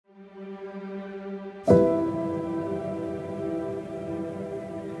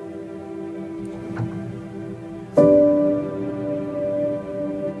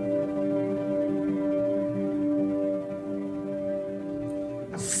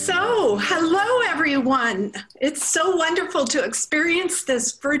So, hello everyone. It's so wonderful to experience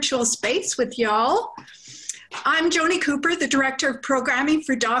this virtual space with y'all. I'm Joni Cooper, the Director of Programming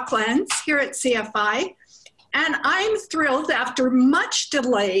for DocLands here at CFI, and I'm thrilled after much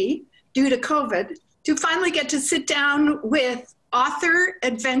delay due to COVID to finally get to sit down with author,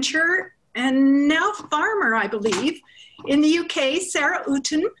 adventurer, and now farmer, I believe, in the UK, Sarah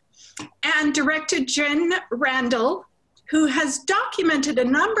Outen, and director Jen Randell, who has documented a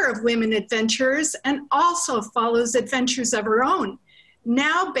number of women adventurers and also follows adventures of her own,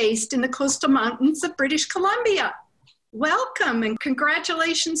 now based in the coastal mountains of British Columbia. Welcome and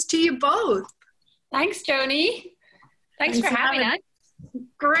congratulations to you both. Thanks, Joni. Thanks for having us.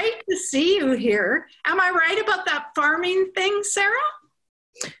 Great to see you here. Am I right about that farming thing, Sarah?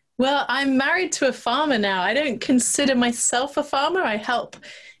 Well, I'm married to a farmer now. I don't consider myself a farmer. I help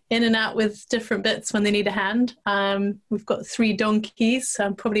in and out with different bits when they need a hand. We've got 3 donkeys, so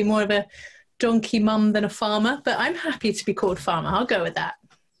I'm probably more of a donkey mum than a farmer, but I'm happy to be called farmer. I'll go with that.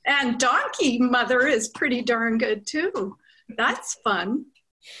 And donkey mother is pretty darn good too. That's fun.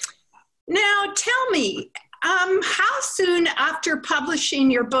 Now tell me, how soon after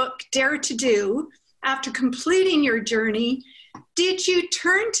publishing your book, Dare to Do, after completing your journey, did you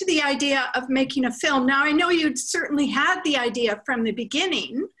turn to the idea of making a film? Now I know you'd certainly had the idea from the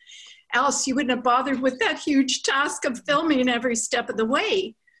beginning, else you wouldn't have bothered with that huge task of filming every step of the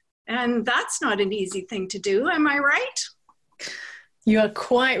way. And that's not an easy thing to do, am I right? You are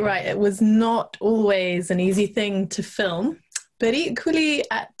quite right. It was not always an easy thing to film, but equally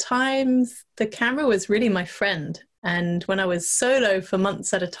at times the camera was really my friend. And when I was solo for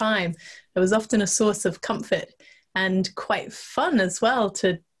months at a time, it was often a source of comfort and quite fun as well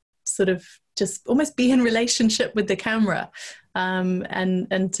to sort of just almost be in relationship with the camera.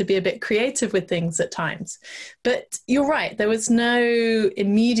 And to be a bit creative with things at times. But you're right, there was no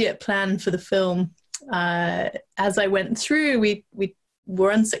immediate plan for the film. As I went through, we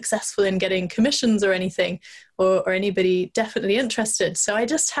were unsuccessful in getting commissions or anything, or anybody definitely interested. So I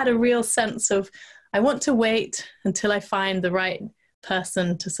just had a real sense of, I want to wait until I find the right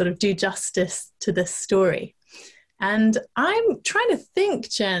person to sort of do justice to this story. And I'm trying to think,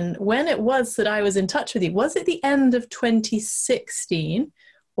 Jen, when it was that I was in touch with you. Was it the end of 2016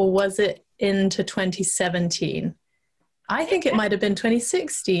 or was it into 2017? I think it might have been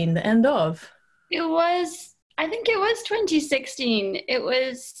 2016, the end of. I think it was 2016. It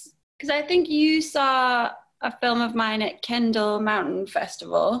was, because I think you saw a film of mine at Kendall Mountain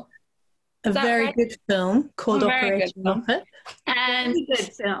Festival. A very good film called Operation Muppet. And Very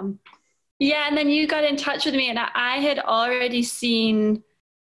good film. Yeah, and then you got in touch with me, and I had already seen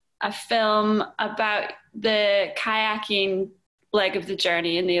a film about the kayaking leg of the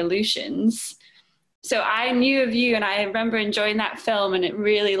journey and the Aleutians. So I knew of you, and I remember enjoying that film and it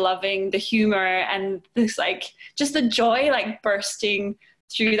really loving the humor and this, like, just the joy, like, bursting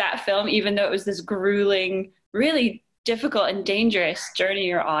through that film, even though it was this grueling, really difficult and dangerous journey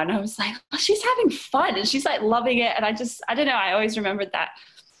you're on. I was like, oh, she's having fun and she's like loving it. And I don't know, I always remembered that.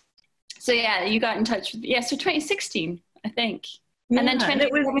 So yeah, you got in touch with, so 2016, I think. Yeah, and then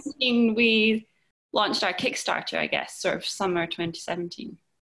 2017, we launched our Kickstarter, I guess, sort of summer 2017.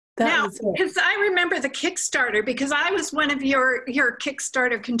 Now, because I remember the Kickstarter, because I was one of your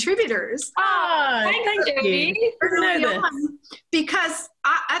Kickstarter contributors. Thanks, Joni. Early on, because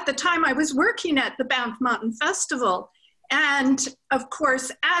at the time I was working at the Banff Mountain Festival. And of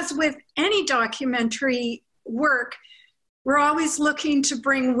course, as with any documentary work, we're always looking to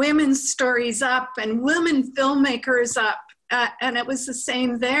bring women's stories up and women filmmakers up, and it was the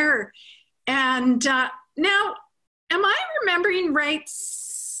same there. And now, am I remembering right,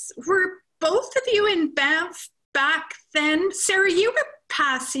 were both of you in Banff back then? Sarah, you were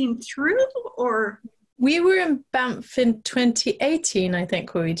passing through, or? We were in Banff in 2018, I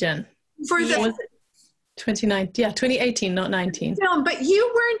think, were we, Jen? For the... Was it 2019? Yeah, 2018, not 19. No, but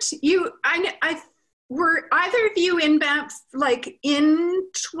you weren't, were either of you in Banff like in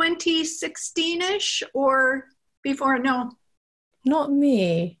 2016-ish or before? No. Not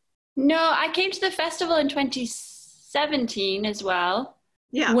me. No, I came to the festival in 2017 as well.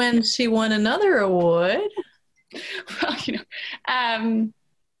 Yeah. When she won another award. Well, yeah,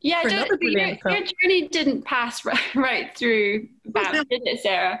 your journey didn't pass right through Banff, did it,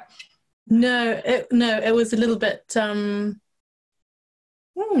 Sarah? No, it was a little bit,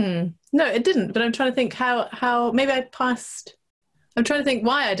 no, it didn't, but I'm trying to think how maybe I passed. I'm trying to think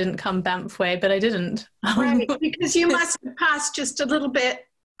why I didn't come Banff way, but I didn't. Right, because you must have passed just a little bit,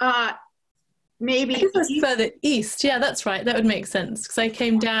 maybe. It was further east. Yeah, that's right. That would make sense, because I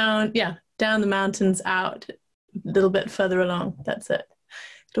came down the mountains out a little bit further along. That's it.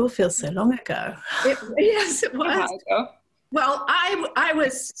 It all feels so long ago. Yes, it was. Well, I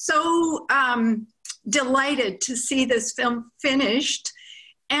was so delighted to see this film finished,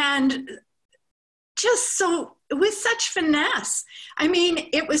 and just so, with such finesse. I mean,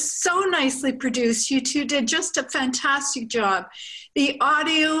 it was so nicely produced. You two did just a fantastic job. The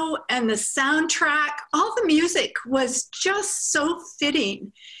audio and the soundtrack, all the music was just so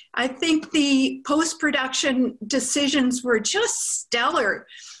fitting. I think the post-production decisions were just stellar,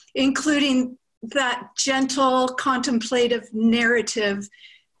 including that gentle, contemplative narrative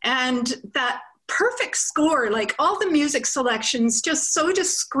and that perfect score. Like, all the music selections just so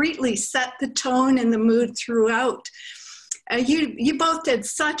discreetly set the tone and the mood throughout. You both did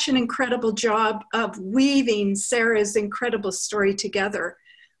such an incredible job of weaving Sarah's incredible story together.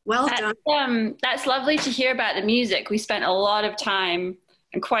 Well done. That's lovely to hear about the music. We spent a lot of time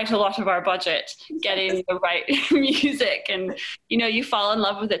and quite a lot of our budget getting the right music. And, you know, you fall in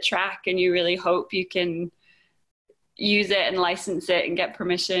love with a track and you really hope you can use it and license it and get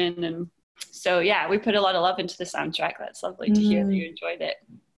permission. And so, yeah, we put a lot of love into the soundtrack. That's lovely to hear that you enjoyed it.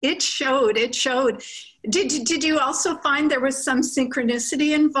 It showed. Did you also find there was some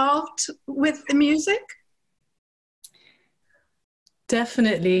synchronicity involved with the music?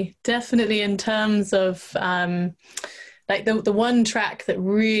 Definitely in terms of like the one track that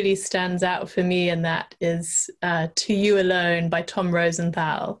really stands out for me, and that is To You Alone by Tom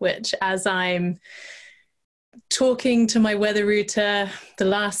Rosenthal, which, as I'm talking to my weather router the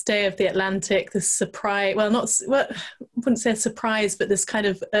last day of the Atlantic, this surprise, I wouldn't say a surprise, but this kind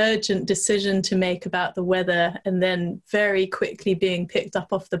of urgent decision to make about the weather, and then very quickly being picked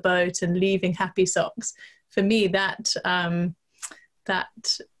up off the boat and leaving Happy Socks. For me, that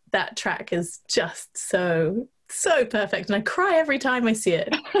track is just so perfect, and I cry every time I see it.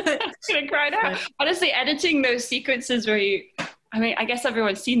 I'm gonna cry now. Honestly, editing those sequences where I guess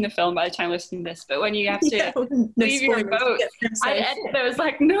everyone's seen the film by the time listening to this, but when you have to leave your boat, I edit those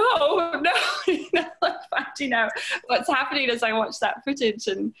like, no, like finding out what's happening as I watch that footage.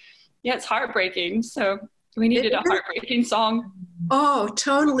 And yeah, it's heartbreaking. So we needed a heartbreaking song. Oh,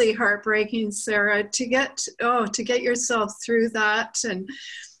 totally heartbreaking, Sarah, to get yourself through that and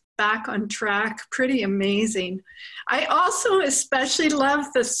back on track. Pretty amazing. I also especially love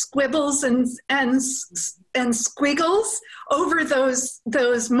the squibbles and squiggles over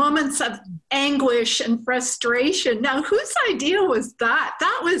those moments of anguish and frustration. Now, whose idea was that?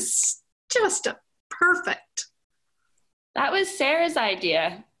 That was just perfect. That was Sarah's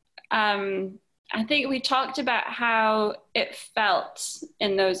idea. I think we talked about how it felt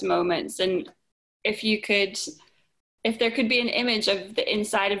in those moments, and if there could be an image of the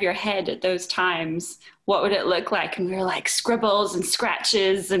inside of your head at those times, what would it look like? And we were like, scribbles and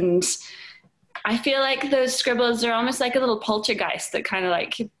scratches, and I feel like those scribbles are almost like a little poltergeist that kind of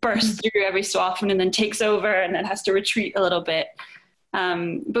like bursts through every so often and then takes over and then has to retreat a little bit.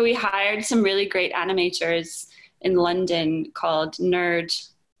 But we hired some really great animators in London called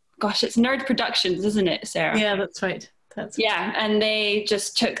it's Nerd Productions, isn't it, Sarah? Yeah, that's right. Yeah, and they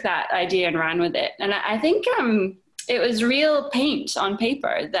just took that idea and ran with it. And I think it was real paint on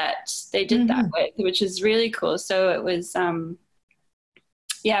paper that they did that with, which is really cool. So it was, a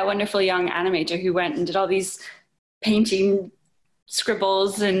wonderful young animator who went and did all these painting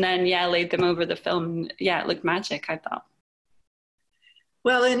scribbles and then, laid them over the film. Yeah, it looked magic, I thought.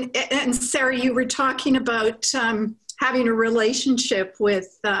 Well, and Sarah, you were talking about having a relationship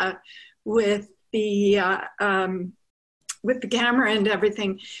with the camera and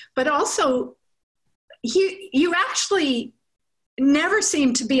everything, but also you actually never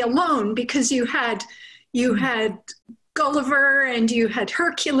seemed to be alone, because you had Gulliver and you had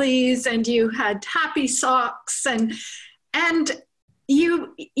Hercules and you had Happy Socks, and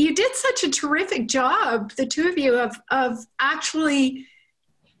you did such a terrific job, the two of you, of actually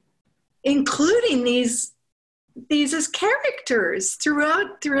including these as characters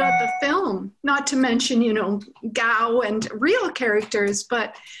throughout the film, not to mention, Gao and real characters,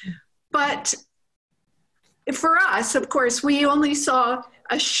 but for us, of course, we only saw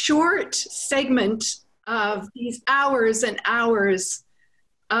a short segment of these hours and hours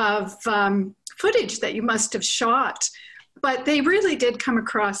of footage that you must have shot, but they really did come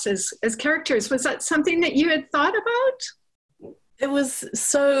across as characters. Was that something that you had thought about? It was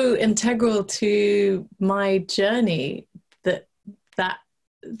so integral to my journey that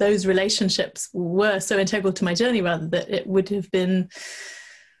those relationships were so integral to my journey, rather, that it would have been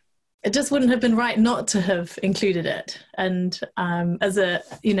it just wouldn't have been right not to have included it, and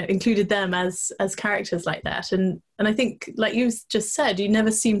included them as characters like that. And I think, like you just said, you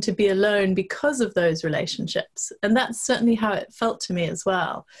never seem to be alone because of those relationships, and that's certainly how it felt to me as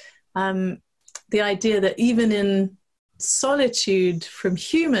well. The idea that even in solitude from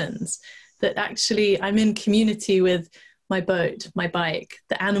humans, that actually I'm in community with my boat, my bike,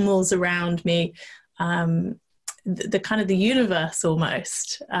 the animals around me, the kind of the universe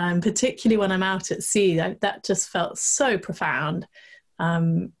almost, particularly when I'm out at sea. That just felt so profound.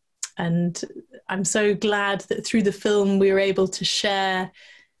 And I'm so glad that through the film we were able to share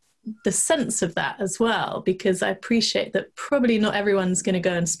the sense of that as well, because I appreciate that probably not everyone's going to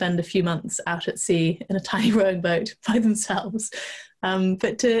go and spend a few months out at sea in a tiny rowing boat by themselves.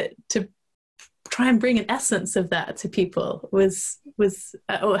 But to try and bring an essence of that to people has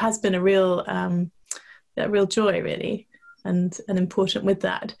been a real joy, really, and important with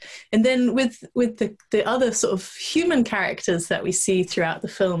that. And then with the other sort of human characters that we see throughout the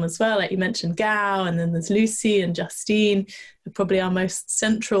film as well, like you mentioned Gao, and then there's Lucy and Justine, are probably our most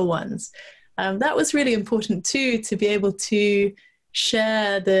central ones. That was really important too, to be able to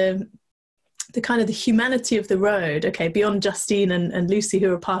share the kind of the humanity of the road, okay, beyond Justine and Lucy,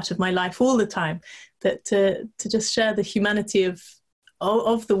 who are part of my life all the time, but to just share the humanity of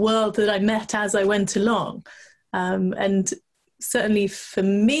the world that I met as I went along. And certainly for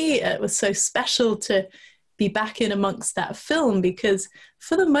me, it was so special to be back in amongst that film, because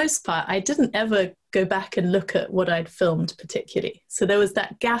for the most part, I didn't ever go back and look at what I'd filmed particularly. So there was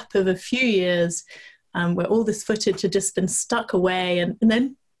that gap of a few years where all this footage had just been stuck away, and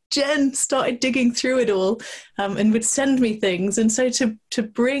then Jen started digging through it all and would send me things. And so to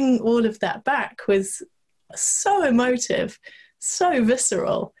bring all of that back was so emotive, so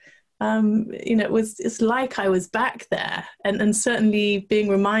visceral. It's like I was back there, and certainly being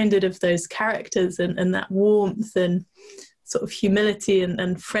reminded of those characters and that warmth and sort of humility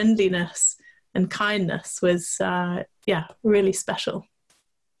and friendliness and kindness was, really special.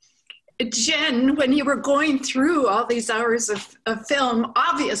 Jen, when you were going through all these hours of film,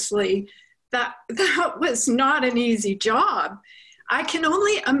 obviously that was not an easy job. I can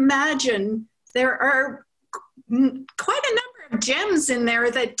only imagine there are quite a number of gems in there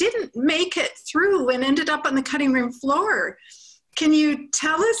that didn't make it through and ended up on the cutting room floor. Can you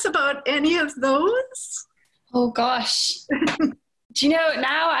tell us about any of those? Oh gosh. Do you know,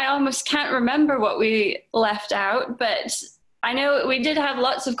 now I almost can't remember what we left out, but I know we did have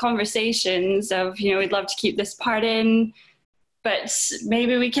lots of conversations of, we'd love to keep this part in, but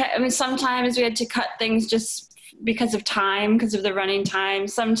maybe we can't. I mean, sometimes we had to cut things just because of time, because of the running time.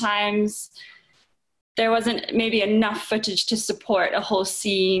 Sometimes there wasn't maybe enough footage to support a whole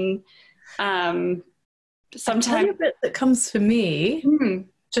scene. Sometimes a bit that comes for me,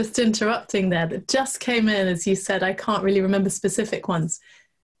 just interrupting there, that just came in as you said. I can't really remember specific ones.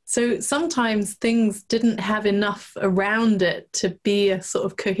 So sometimes things didn't have enough around it to be a sort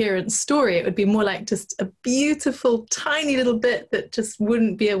of coherent story. It would be more like just a beautiful, tiny little bit that just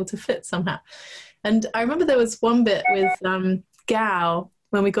wouldn't be able to fit somehow. And I remember there was one bit with Gao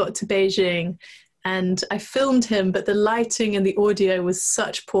when we got to Beijing, and I filmed him, but the lighting and the audio was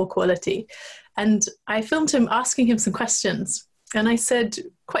such poor quality. And I filmed him asking him some questions. And I said,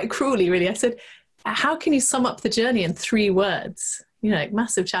 quite cruelly, really, I said, how can you sum up the journey in 3 words?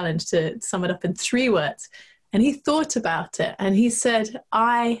 Massive challenge to sum it up in 3 words. And he thought about it and he said,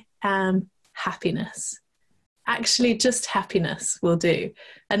 I am happiness. Actually, just happiness will do.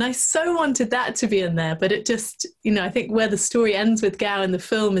 And I so wanted that to be in there, but it just, I think where the story ends with Gao in the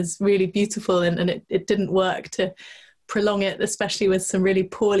film is really beautiful, and it didn't work to prolong it, especially with some really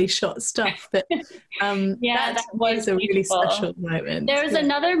poorly shot stuff. But that was a really special moment. There was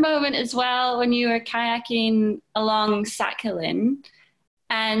another moment as well when you were kayaking along Sakhalin,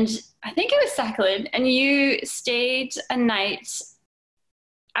 and I think it was Sakhalin, and you stayed a night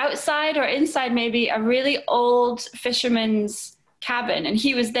outside or inside maybe a really old fisherman's cabin, and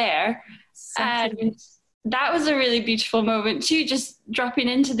he was there. And that was a really beautiful moment too, just dropping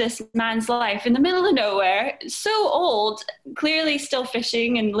into this man's life in the middle of nowhere, so old, clearly still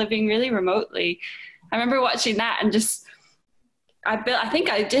fishing and living really remotely. I remember watching that and just, I think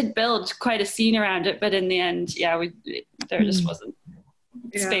I did build quite a scene around it, but in the end, there just wasn't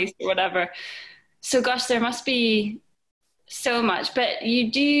space or whatever. So gosh, there must be so much, but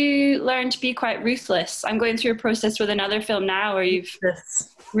you do learn to be quite ruthless. I'm going through a process with another film now where you've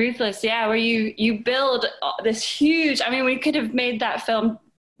ruthless, where you build this huge, we could have made that film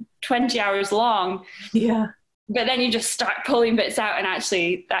 20 hours long, but then you just start pulling bits out, and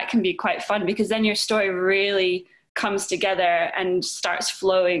actually that can be quite fun, because then your story really comes together and starts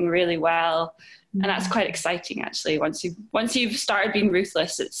flowing really well. And that's quite exciting, actually. Once you've started being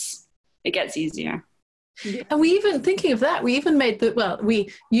ruthless, it gets easier. And we even, thinking of that, we even made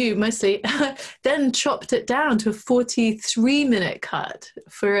you mostly, then chopped it down to a 43-minute cut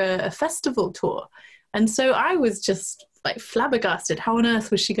for a festival tour. And so I was just like flabbergasted. How on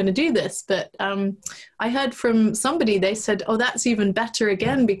earth was she going to do this? But I heard from somebody, they said, oh, that's even better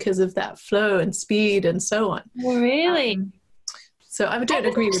again because of that flow and speed and so on. Oh, really? So I don't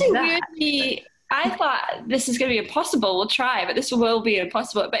agree with that. Weirdly, I thought this is going to be impossible. We'll try, but this will be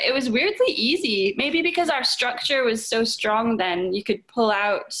impossible. But it was weirdly easy. Maybe because our structure was so strong then, you could pull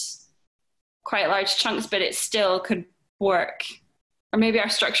out quite large chunks, but it still could work. Or maybe our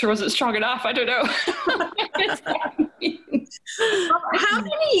structure wasn't strong enough. I don't know.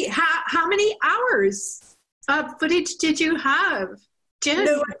 How many hours of footage did you have, Jen?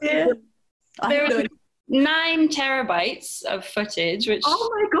 No idea. There was 9 terabytes of footage, which oh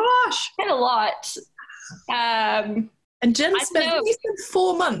my gosh, quite a lot. And Jen spent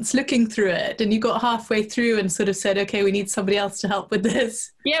 4 months looking through it, and you got halfway through and sort of said, okay, we need somebody else to help with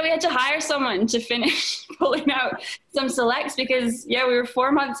this. Yeah, we had to hire someone to finish pulling out some selects because, we were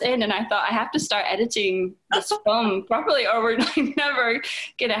 4 months in, and I thought I have to start editing this film properly or we're never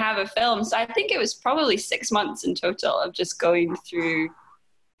going to have a film. So I think it was probably 6 months in total of just going through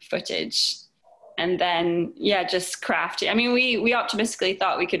footage. And then, just crafting. I mean, we optimistically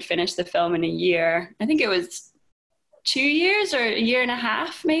thought we could finish the film in a year. I think it was 2 years or a year and a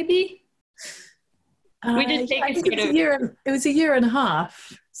half, maybe. We did take I think it was a year and a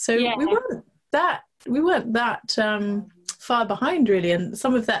half. So we weren't that far behind, really. And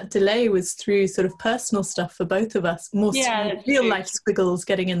some of that delay was through sort of personal stuff for both of us, more real life squiggles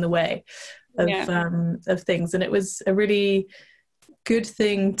getting in the way of things. And it was a really good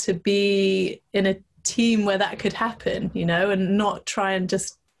thing to be in a team where that could happen, and not try and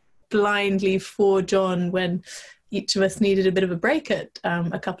just blindly forge on when each of us needed a bit of a break at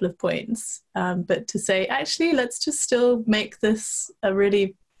a couple of points, but to say, actually, let's just still make this a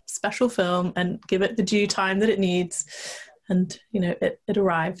really special film and give it the due time that it needs. And it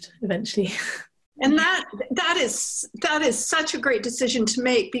arrived eventually. And that is such a great decision to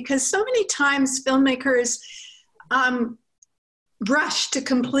make, because so many times filmmakers rush to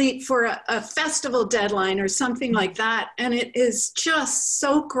complete for a festival deadline or something like that. And it is just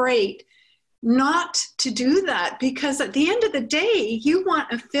so great not to do that, because at the end of the day, you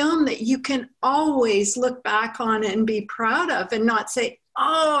want a film that you can always look back on and be proud of, and not say,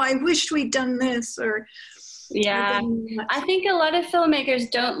 oh, I wished we'd done this, or I think a lot of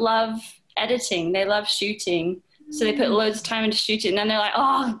filmmakers don't love editing. They love shooting. So they put loads of time into shooting, and then they're like,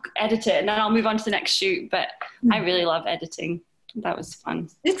 oh, edit it, and then I'll move on to the next shoot. But I really love editing. That was fun.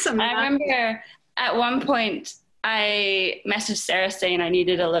 I remember at one point I messaged Sarah saying I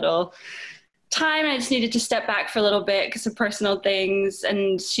needed a little time. I just needed to step back for a little bit because of personal things.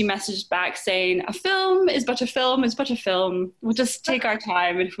 And she messaged back saying, a film is but a film is but a film. We'll just take our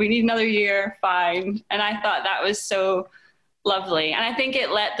time. And if we need another year, fine. And I thought that was so lovely. And I think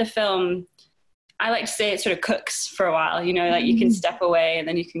it let the film, I like to say, it sort of cooks for a while, like you can step away and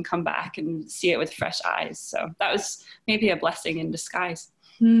then you can come back and see it with fresh eyes. So that was maybe a blessing in disguise.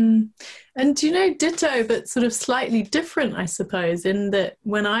 And ditto, but sort of slightly different, I suppose, in that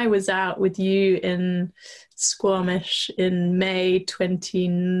when I was out with you in Squamish in May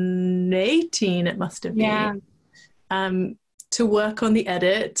 2018, it must have been, to work on the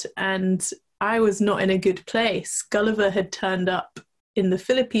edit, and I was not in a good place. Gulliver had turned up in the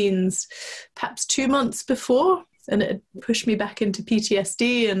Philippines perhaps 2 months before, and it had pushed me back into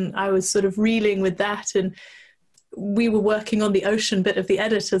PTSD, and I was sort of reeling with that, and we were working on the ocean bit of the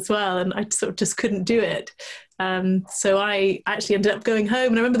edit as well, and I sort of just couldn't do it. So I actually ended up going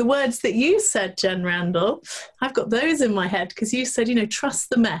home, and I remember the words that you said, Jen Randell. I've got those in my head, because you said, trust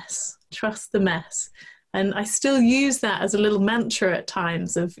the mess, trust the mess. And I still use that as a little mantra at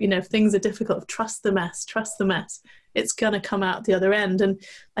times of, if things are difficult, trust the mess, trust the mess. It's going to come out the other end. And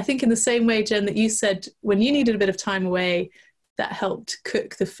I think in the same way, Jen, that you said when you needed a bit of time away, that helped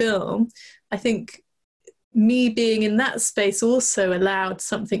cook the film. I think me being in that space also allowed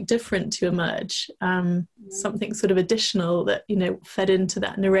something different to emerge, something sort of additional that, fed into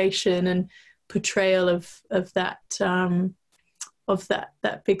that narration and portrayal of that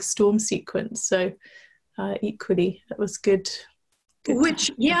big storm sequence. So equally, that was good.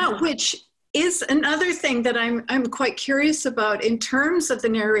 Which is another thing that I'm quite curious about in terms of the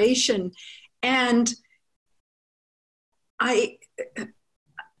narration. And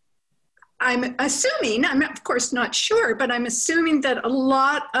I'm assuming, I'm of course not sure, but I'm assuming that a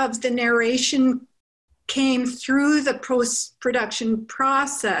lot of the narration came through the post-production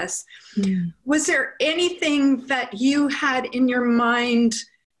process, was there anything that you had in your mind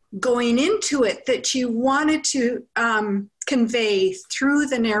going into it that you wanted to convey through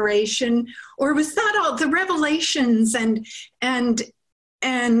the narration, or was that all the revelations and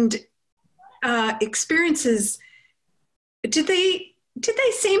experiences? Did they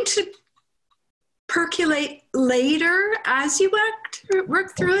seem to percolate later as you worked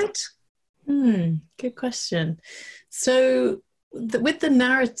through it? Good question. So with the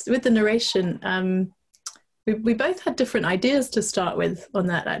narration, we both had different ideas to start with on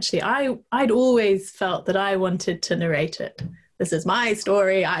that, actually. I'd always felt that I wanted to narrate it. This is my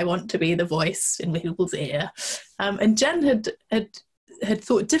story. I want to be the voice in people's ear. And Jen had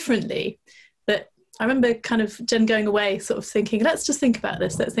thought differently. But I remember kind of Jen going away sort of thinking, let's just think about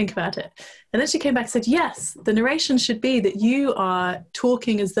this. Let's think about it. And then she came back and said, yes, the narration should be that you are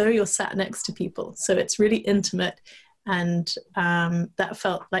talking as though you're sat next to people. So it's really intimate. And that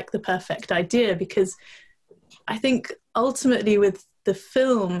felt like the perfect idea, because I think ultimately with the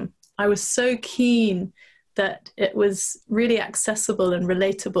film, I was so keen that it was really accessible and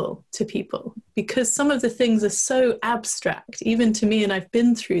relatable to people, because some of the things are so abstract, even to me, and I've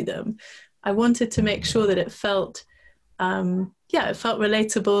been through them. I wanted to make sure that it felt, it felt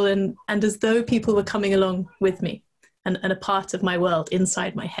relatable and as though people were coming along with me and a part of my world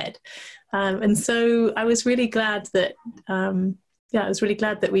inside my head. And so I was really glad that,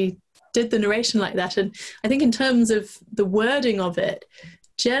 we did the narration like that. And I think in terms of the wording of it,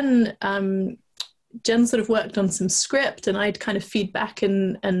 Jen sort of worked on some script, and I'd kind of feed back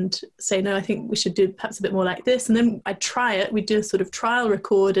and say, no, I think we should do perhaps a bit more like this. And then I'd try it. We'd do a sort of trial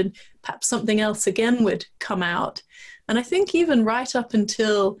record, and perhaps something else again would come out. And I think even right up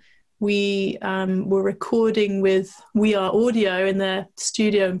until we were recording with We Are Audio in their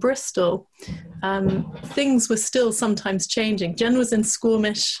studio in Bristol, things were still sometimes changing. Jen was in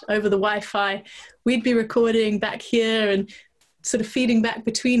Squamish over the Wi-Fi. We'd be recording back here and sort of feeding back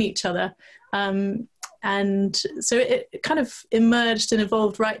between each other. And so it kind of emerged and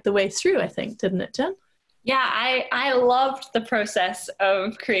evolved right the way through, I think, didn't it, Jen? Yeah, I loved the process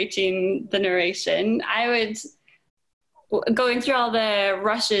of creating the narration. Going through all the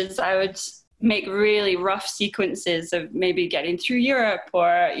rushes, I would make really rough sequences of maybe getting through Europe or,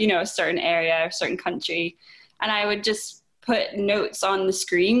 a certain area, a certain country. And I would just put notes on the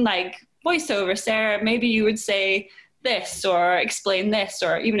screen, like voiceover, Sarah, maybe you would say this or explain this,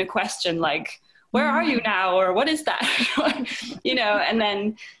 or even a question like, where are you now? Or what is that? And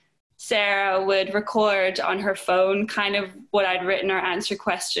then Sarah would record on her phone kind of what I'd written or answer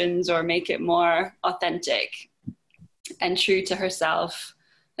questions or make it more authentic and true to herself.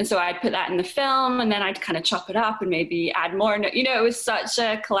 And so I'd put that in the film, and then I'd kind of chop it up and maybe add more. It was such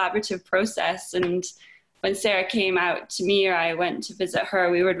a collaborative process. And when Sarah came out to me or I went to visit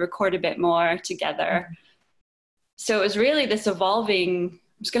her, we would record a bit more together. So it was really this evolving, I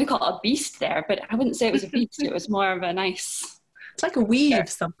was going to call it a beast there, but I wouldn't say it was a beast. It was more of a nice... It's like a weave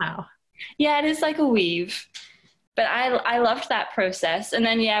somehow. Yeah, it is like a weave. But I loved that process. And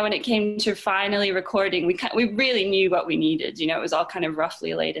then, when it came to finally recording, we really knew what we needed. It was all kind of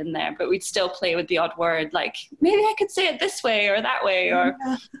roughly laid in there, but we'd still play with the odd word, like, maybe I could say it this way or that way. Or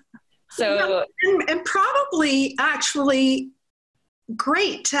so. And probably actually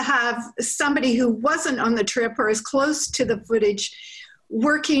great to have somebody who wasn't on the trip or as close to the footage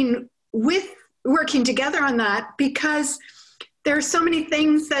working together on that, because there are so many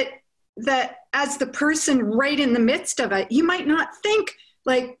things that as the person right in the midst of it, you might not think,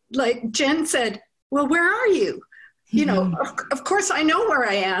 like Jen said, well, where are you? Of course I know where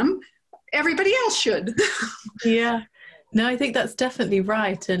I am. Everybody else should. Yeah. No, I think that's definitely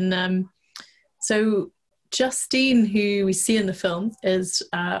right. And so Justine, who we see in the film, is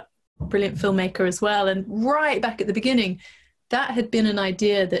a brilliant filmmaker as well. And right back at the beginning, that had been an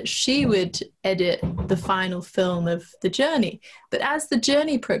idea that she would edit the final film of the journey. But as the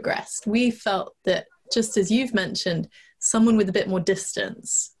journey progressed, we felt that, just as you've mentioned, someone with a bit more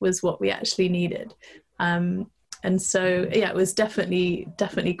distance was what we actually needed. And so, it was definitely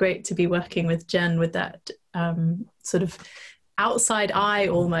great to be working with Jen with that sort of outside eye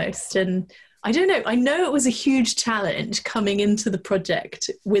almost. And I don't know, I know it was a huge challenge coming into the project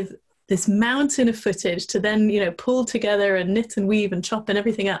with this mountain of footage to then, pull together and knit and weave and chop and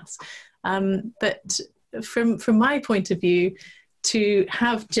everything else. But from my point of view, to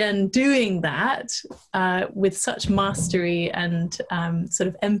have Jen doing that with such mastery and sort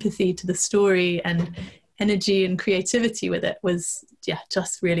of empathy to the story and energy and creativity with it was,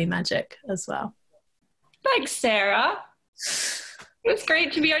 just really magic as well. Thanks, Sarah. It was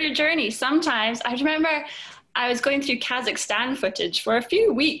great to be on your journey. Sometimes I remember I was going through Kazakhstan footage for a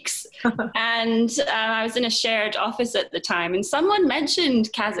few weeks, and I was in a shared office at the time, and someone mentioned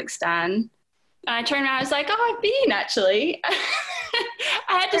Kazakhstan. And I turned around, I was like, oh, I've been actually.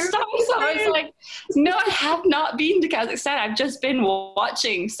 I had to stop myself. I was like, no, I have not been to Kazakhstan. I've just been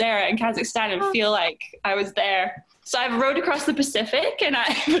watching Sarah in Kazakhstan and feel like I was there. So I've rowed across the Pacific and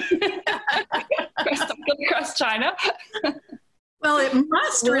I've across China. Well, it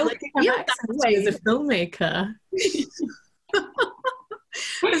must really feel that way as a filmmaker.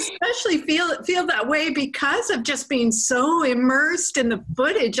 Especially feel that way because of just being so immersed in the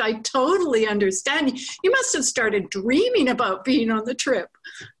footage. I totally understand. You must have started dreaming about being on the trip.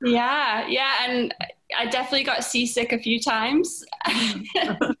 Yeah, and I definitely got seasick a few times.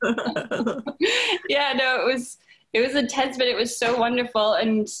 Yeah, no, it was intense, but it was so wonderful.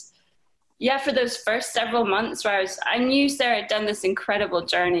 And yeah, for those first several months where I knew Sarah had done this incredible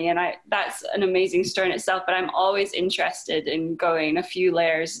journey, and that's an amazing story in itself, but I'm always interested in going a few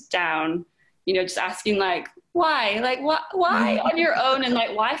layers down, just asking why on your own, and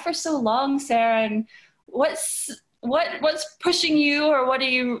why for so long, Sarah, and what's pushing you, or are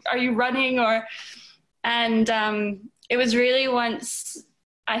you running, and it was really once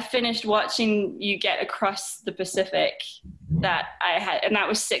I finished watching you get across the Pacific that I had, and that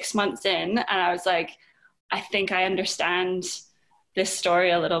was 6 months in, and I was like, I think I understand this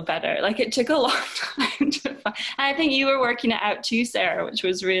story a little better. It took a long time to find, and I think you were working it out too, Sarah, which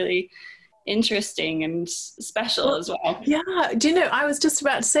was really interesting and special as well. Yeah, do you know, I was just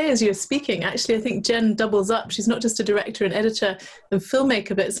about to say as you were speaking, actually, I think Jen doubles up. She's not just a director and editor and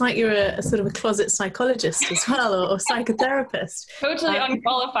filmmaker, but it's like you're a sort of a closet psychologist as well, or psychotherapist. Totally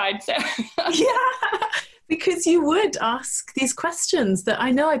unqualified, Sarah. Yeah, because you would ask these questions that I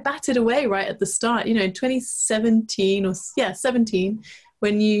know I batted away right at the start, in 2017 17,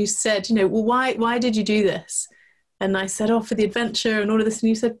 when you said, well, why did you do this? And I said, for the adventure and all of this. And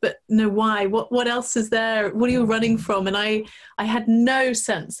you said, but no, why? What else is there? What are you running from? And I had no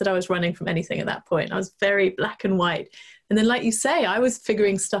sense that I was running from anything at that point. I was very black and white. And then, like you say, I was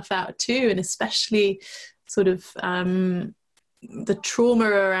figuring stuff out too, and especially sort of the trauma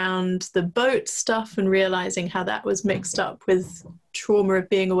around the boat stuff, and realizing how that was mixed up with trauma of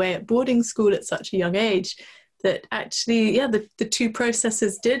being away at boarding school at such a young age, that actually, the two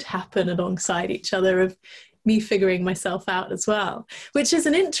processes did happen alongside each other, of me figuring myself out as well, which is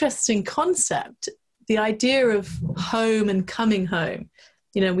an interesting concept, the idea of home and coming home.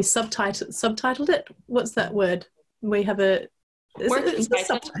 We subtitled it. What's that word? We have a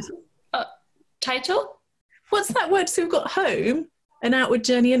subtitle. Title? What's that word? So we've got home and outward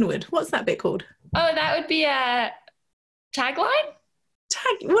journey inward. What's that bit called? Oh, that would be a tagline?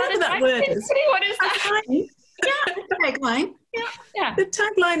 Whatever that word is. What is that? Yeah, tagline. Yeah. The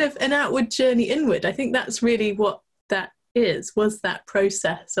tagline of an outward journey inward, I think that's really what that was that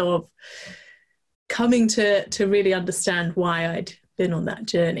process of coming to really understand why I'd been on that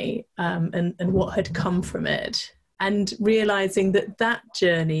journey, and what had come from it, and realizing that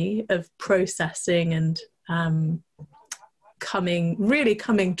journey of processing and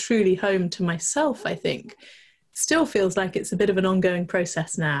coming truly home to myself, I think still feels like it's a bit of an ongoing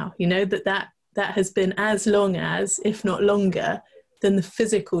process now, that has been as long as, if not longer, than the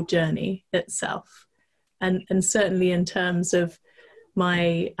physical journey itself. And certainly in terms of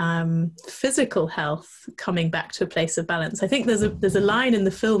my physical health coming back to a place of balance. I think there's a line in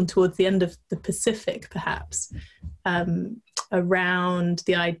the film towards the end of the Pacific, perhaps, around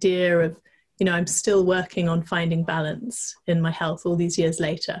the idea of, I'm still working on finding balance in my health all these years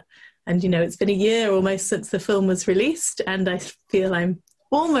later. And, it's been a year almost since the film was released, and I feel I'm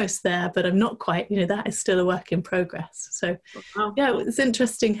almost there, but I'm not quite, that is still a work in progress. So yeah, it's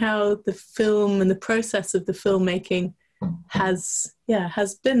interesting how the film and the process of the filmmaking has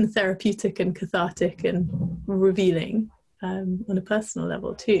been therapeutic and cathartic and revealing on a personal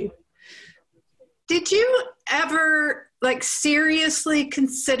level too. Did you ever seriously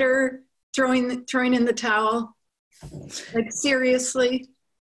consider throwing in the towel? Seriously?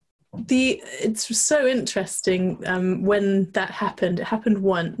 It's so interesting when that happened. It happened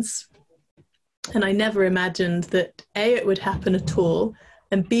once, and I never imagined that A, it would happen at all,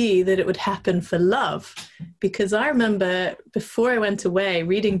 and B, that it would happen for love. Because I remember before I went away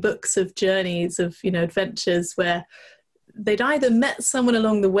reading books of journeys of adventures where they'd either met someone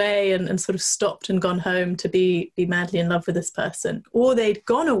along the way and sort of stopped and gone home to be madly in love with this person, or they'd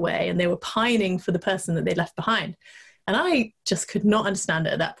gone away and they were pining for the person that they left behind. And I just could not understand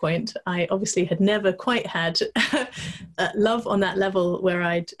it at that point. I obviously had never quite had love on that level where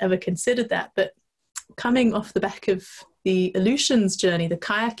I'd ever considered that. But coming off the back of the Aleutians journey, the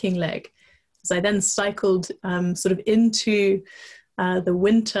kayaking leg, as I then cycled sort of into the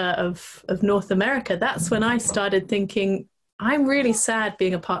winter of North America, that's when I started thinking, I'm really sad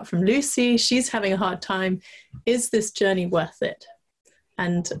being apart from Lucy. She's having a hard time. Is this journey worth it?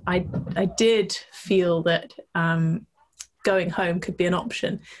 And I did feel that going home could be an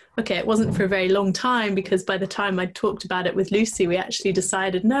option. Okay, it wasn't for a very long time, because by the time I talked about it with Lucy, we actually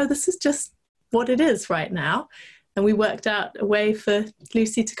decided, no, this is just what it is right now. And we worked out a way for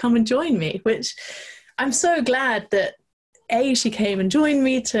Lucy to come and join me, which I'm so glad that she came and joined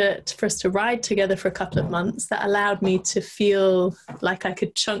me for us to ride together for a couple of months. That allowed me to feel like I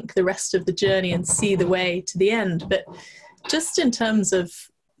could chunk the rest of the journey and see the way to the end. But just in terms of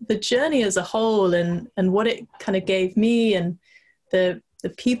the journey as a whole and what it kind of gave me, and the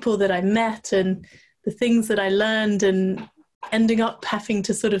people that I met and the things that I learned, and ending up having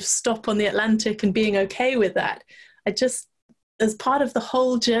to sort of stop on the Atlantic and being okay with that. As part of the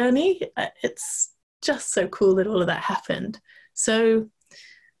whole journey, it's just so cool that all of that happened. So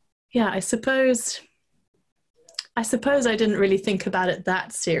yeah, I suppose I didn't really think about it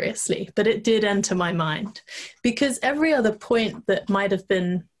that seriously, but it did enter my mind, because every other point that might have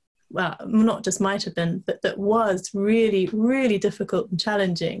been, well, not just might have been, but that was really, really difficult and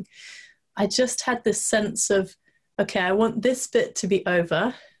challenging, I just had this sense of, okay, I want this bit to be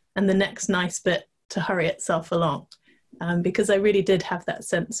over and the next nice bit to hurry itself along. Because I really did have that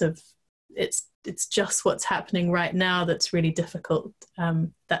sense of, it's just what's happening right now that's really difficult.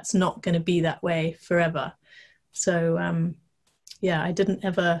 That's not going to be that way forever. So yeah, I didn't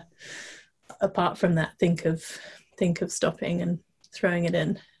ever, apart from that, think of stopping and throwing it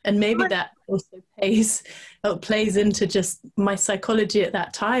in. And maybe that also plays into just my psychology at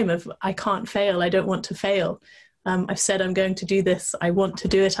that time of, I can't fail, I don't want to fail. I've said I'm going to do this, I want to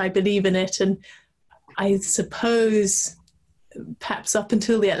do it, I believe in it. And I suppose perhaps up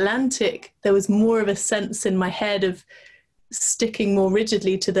until the Atlantic, there was more of a sense in my head of sticking more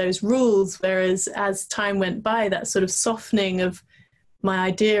rigidly to those rules, whereas as time went by, that sort of softening of my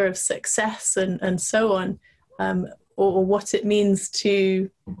idea of success and so on, or what it means to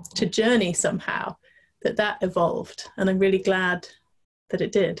journey somehow, that evolved. And I'm really glad that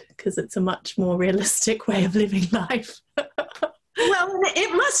it did, because it's a much more realistic way of living life. Well,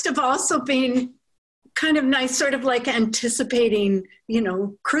 it must have also been kind of nice, sort of like anticipating,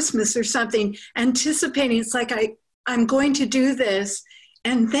 Christmas or something, anticipating, it's like, I'm going to do this,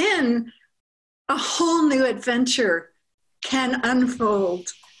 and then a whole new adventure can unfold.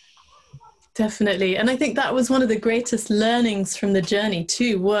 Definitely. And I think that was one of the greatest learnings from the journey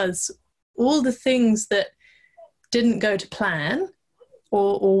too, was all the things that didn't go to plan,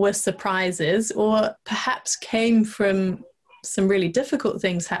 or were surprises, or perhaps came from some really difficult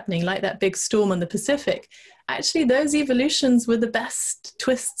things happening, like that big storm on the Pacific. Actually, those evolutions were the best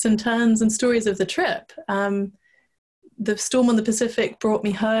twists and turns and stories of the trip. The storm on the Pacific brought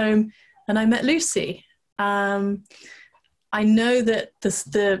me home, and I met Lucy. I know that the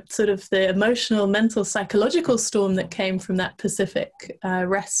sort of the emotional, mental, psychological storm that came from that Pacific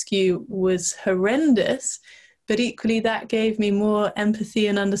rescue was horrendous, but equally that gave me more empathy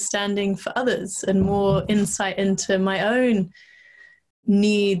and understanding for others, and more insight into my own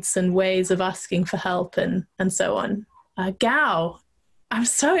needs and ways of asking for help and so on. Gao, I'm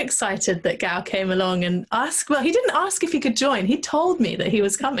so excited that Gao came along and asked. Well, he didn't ask if he could join. He told me that he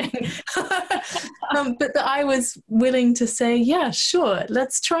was coming, but that I was willing to say, yeah, sure,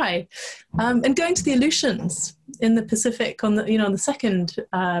 let's try. And going to the Aleutians in the Pacific on the second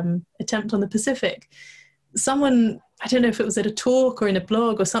attempt on the Pacific, someone, I don't know if it was at a talk or in a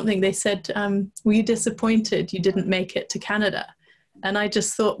blog or something, they said, were you disappointed you didn't make it to Canada? And I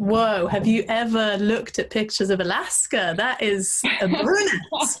just thought, whoa, have you ever looked at pictures of Alaska? That is a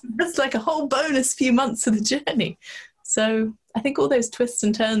bonus. That's like a whole bonus few months of the journey. So I think all those twists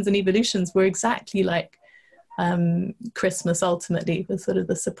and turns and evolutions were exactly like Christmas ultimately, with sort of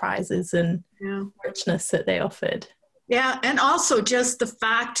the surprises and richness that they offered. Yeah, and also just the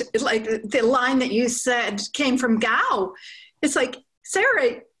fact, like the line that you said came from Gao. It's like,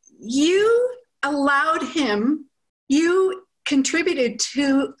 Sarah, you allowed him, you contributed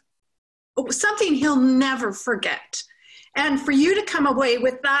to something he'll never forget. And for you to come away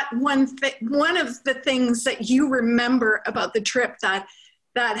with that one of the things that you remember about the trip, that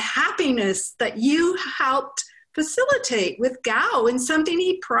happiness that you helped facilitate with Gao, and something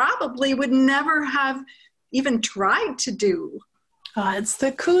he probably would never have even tried to do. Oh, it's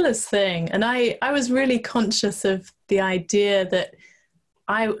the coolest thing. And I was really conscious of the idea that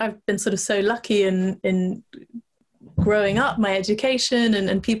I've been sort of so lucky in growing up, my education,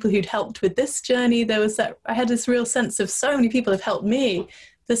 and people who'd helped with this journey, I had this real sense of so many people have helped me.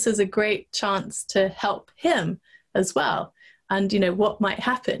 This is a great chance to help him as well. And, what might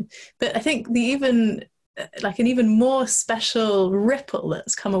happen. But I think an even more special ripple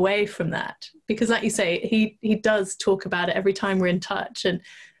that's come away from that, because like you say, he does talk about it every time we're in touch. And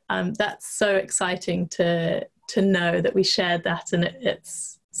that's so exciting to know that we shared that, and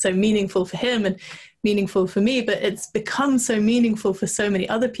it's so meaningful for him and meaningful for me, but it's become so meaningful for so many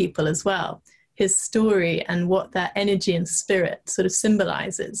other people as well, his story and what that energy and spirit sort of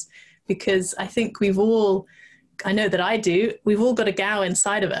symbolizes. Because I think I know that I do, we've all got a gal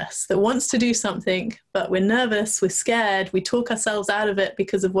inside of us that wants to do something, but we're nervous, we're scared, we talk ourselves out of it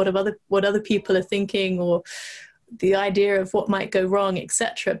because of what other people are thinking, or the idea of what might go wrong,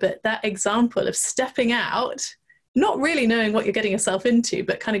 etc. But that example of stepping out, not really knowing what you're getting yourself into,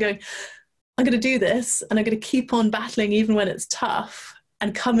 but kind of going, I'm going to do this, and I'm going to keep on battling even when it's tough,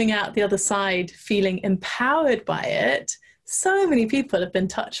 and coming out the other side feeling empowered by it. So many people have been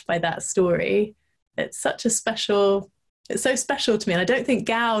touched by that story. It's so special to me. And I don't think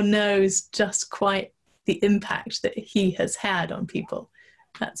Gao knows just quite the impact that he has had on people.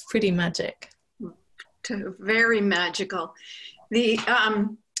 That's pretty magic. Very magical.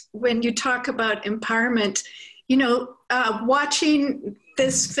 When you talk about empowerment, watching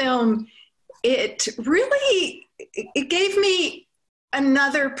this film, it gave me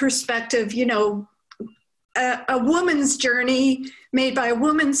another perspective, a woman's journey made by a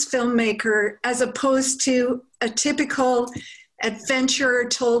woman's filmmaker, as opposed to a typical adventure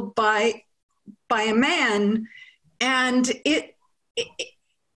told by a man. And it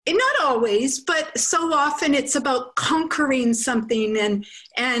not always, but so often it's about conquering something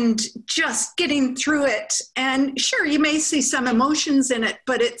and just getting through it. And sure, you may see some emotions in it,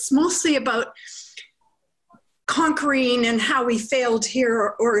 but it's mostly about conquering and how we failed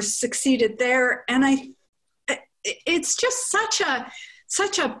here or succeeded there. And it's just such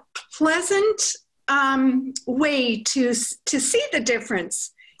a pleasant way to see the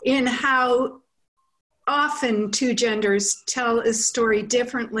difference in how often two genders tell a story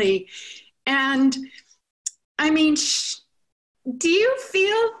differently. And I mean, do you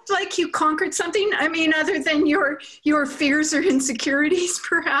feel like you conquered something? I mean, other than your fears or insecurities,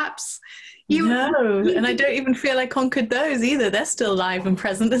 perhaps? No, and I don't even feel I conquered those either. They're still live and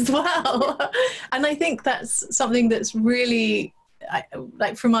present as well. And I think that's something that's really,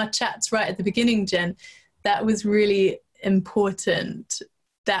 like from our chats right at the beginning, Jen, that was really important,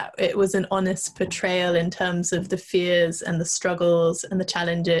 that it was an honest portrayal in terms of the fears and the struggles and the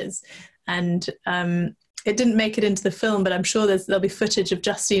challenges. And it didn't make it into the film, but I'm sure there'll be footage of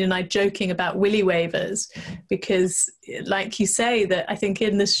Justine and I joking about willy waivers, because like you say, that I think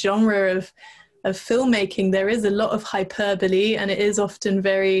in this genre of filmmaking, there is a lot of hyperbole, and it is often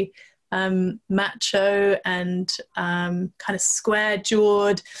very macho and kind of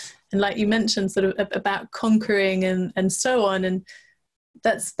square-jawed. And like you mentioned, sort of about conquering and so on. And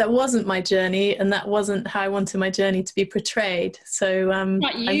that wasn't my journey, and that wasn't how I wanted my journey to be portrayed. So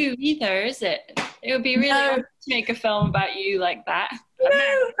not you either, is it? It would be really hard to make a film about you like that.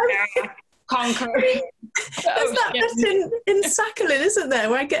 No, conquering. There's that bit in Sakhalin, isn't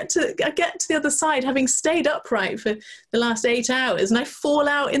there, where I get to the other side, having stayed upright for the last 8 hours, and I fall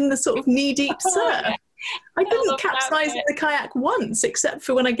out in the sort of knee-deep surf. Yeah. I didn't capsize in the kayak once, except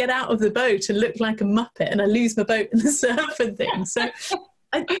for when I get out of the boat and look like a muppet and I lose my boat in the surf and things. So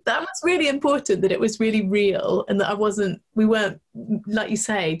that was really important, that it was really real, and that we weren't, like you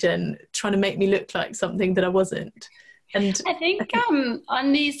say, Jen, trying to make me look like something that I wasn't. And I think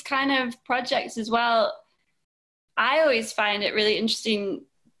on these kind of projects as well, I always find it really interesting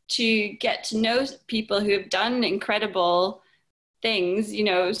to get to know people who have done incredible things,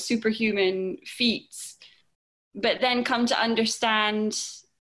 superhuman feats, but then come to understand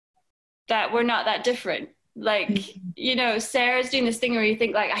that we're not that different. Like, Sarah's doing this thing where you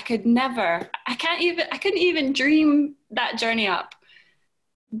think, like, I couldn't even dream that journey up.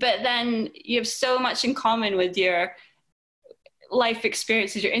 But then you have so much in common with your life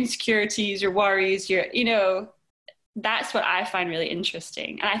experiences, your insecurities, your worries, that's what I find really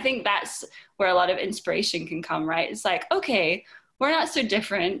interesting. And I think that's where a lot of inspiration can come, right? It's like, okay, we're not so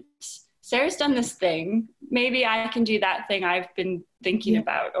different. Sarah's done this thing. Maybe I can do that thing I've been thinking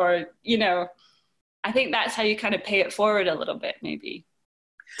about, or, I think that's how you kind of pay it forward a little bit, maybe.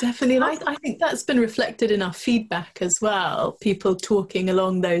 Definitely. And I think that's been reflected in our feedback as well. People talking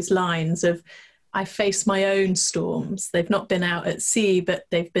along those lines of, I face my own storms. They've not been out at sea, but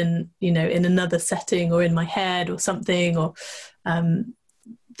they've been, in another setting or in my head or something, or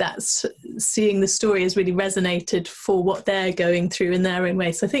that's seeing the story has really resonated for what they're going through in their own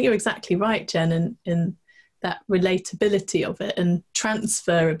way. So I think you're exactly right, Jen, in that relatability of it and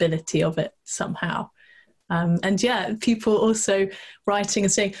transferability of it somehow. And yeah, people also writing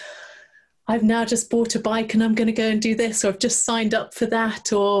and saying, I've now just bought a bike and I'm going to go and do this, or I've just signed up for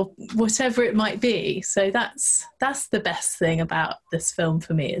that, or whatever it might be. So that's the best thing about this film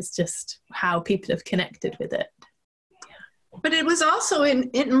for me, is just how people have connected with it. But it was also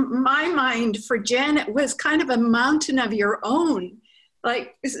in my mind for Jen, it was kind of a mountain of your own.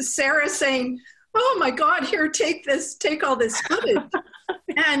 Like Sarah saying, oh my God, here, take all this footage.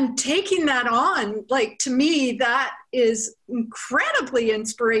 And taking that on, like, to me, that is incredibly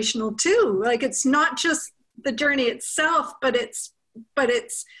inspirational too. Like, it's not just the journey itself, but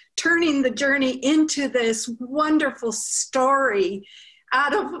it's turning the journey into this wonderful story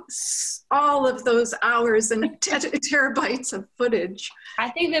out of all of those hours and terabytes of footage. I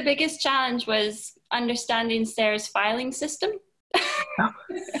think the biggest challenge was understanding Sarah's filing system. There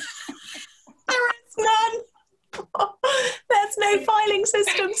is none. There's no filing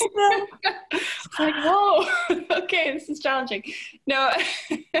system still. Like, whoa, okay, this is challenging. No,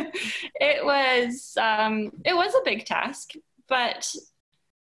 it was a big task, but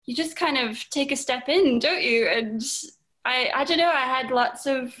you just kind of take a step in, don't you? And I don't know, I had lots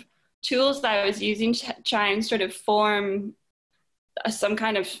of tools that I was using to try and sort of form some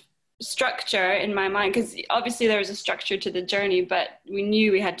kind of structure in my mind, because obviously there was a structure to the journey, but we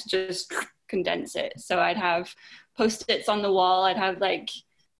knew we had to just condense it. So I'd have post-its on the wall, I'd have like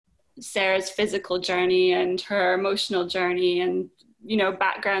Sarah's physical journey and her emotional journey, and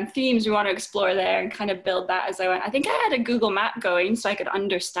background themes we want to explore there, and kind of build that as I went. I think I had a Google map going so I could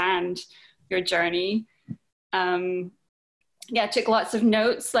understand your journey. I took lots of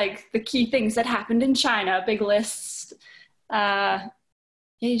notes, like the key things that happened in China, big lists.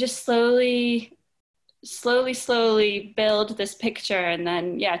 You just slowly build this picture, and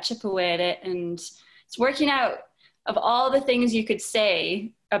then chip away at it. And it's working out, of all the things you could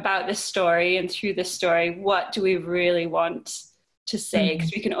say about this story and through this story, what do we really want to say?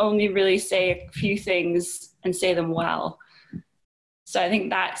 Because we can only really say a few things and say them well. So I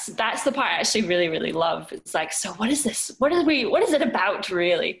think that's the part I actually really, really love. It's like, so what is this? What is it about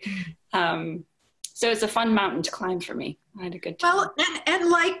really? So it's a fun mountain to climb for me. I had a good time. Well,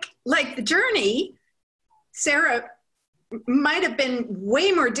 and like the journey, Sarah, might have been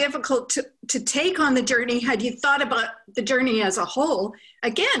way more difficult to take on the journey had you thought about the journey as a whole.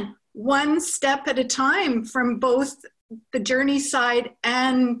 Again, one step at a time from both the journey side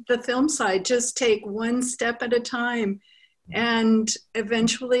and the film side. Just take one step at a time, and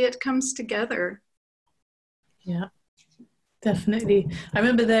eventually it comes together. Yeah, definitely. I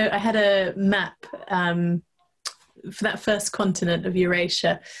remember I had a map for that first continent of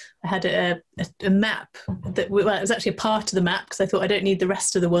Eurasia. I had a map that, well, it was actually a part of the map, because I thought I don't need the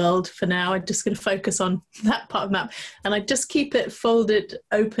rest of the world for now. I'm just going to focus on that part of the map. And I'd just keep it folded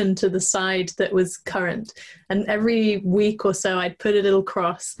open to the side that was current. And every week or so, I'd put a little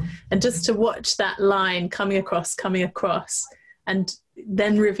cross, and just to watch that line coming across, and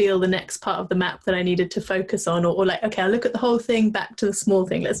then reveal the next part of the map that I needed to focus on, or like, okay, I'll look at the whole thing, back to the small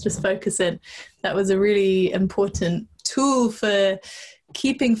thing, let's just focus in. That was a really important tool for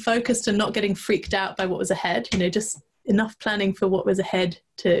keeping focused and not getting freaked out by what was ahead, just enough planning for what was ahead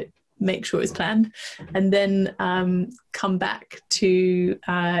to make sure it was planned, and then come back to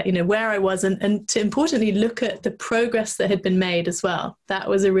where I was, and to importantly look at the progress that had been made as well. That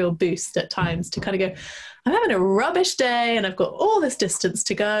was a real boost at times, to kind of go, I'm having a rubbish day and I've got all this distance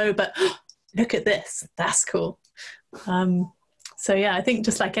to go, but look at this, that's cool. So yeah, I think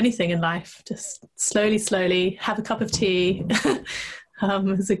just like anything in life, just slowly have a cup of tea.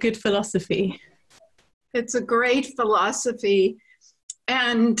 It's a good philosophy. It's a great philosophy.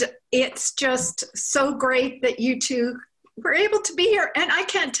 And it's just so great that you two were able to be here. And I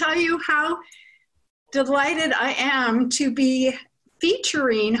can't tell you how delighted I am to be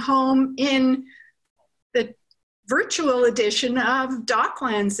featuring home in the virtual edition of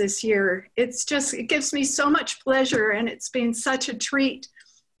DocLands this year. It gives me so much pleasure, and it's been such a treat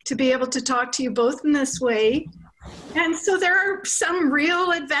to be able to talk to you both in this way. And so there are some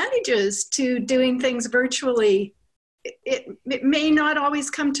real advantages to doing things virtually. It may not always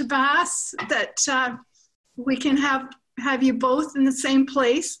come to pass that we can have you both in the same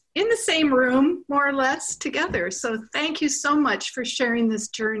place, in the same room, more or less, together. So thank you so much for sharing this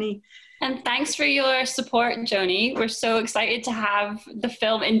journey. And thanks for your support, Joni. We're so excited to have the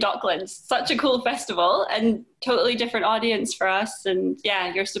film in DocLands. Such a cool festival and totally different audience for us. And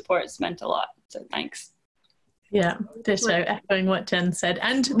yeah, your support's meant a lot. So thanks. Yeah, ditto, echoing what Jen said.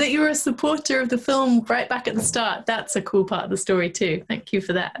 And that you were a supporter of the film right back at the start. That's a cool part of the story too. Thank you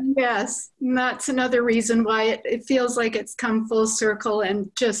for that. Yes, and that's another reason why it feels like it's come full circle, and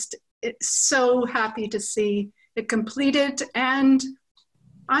just it's so happy to see it completed and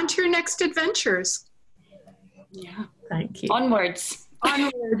on to your next adventures. Yeah. Thank you. Onwards.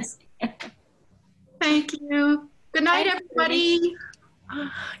 Onwards. Thank you. Good night, everybody.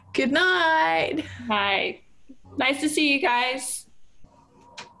 Good night. Bye. Nice to see you guys.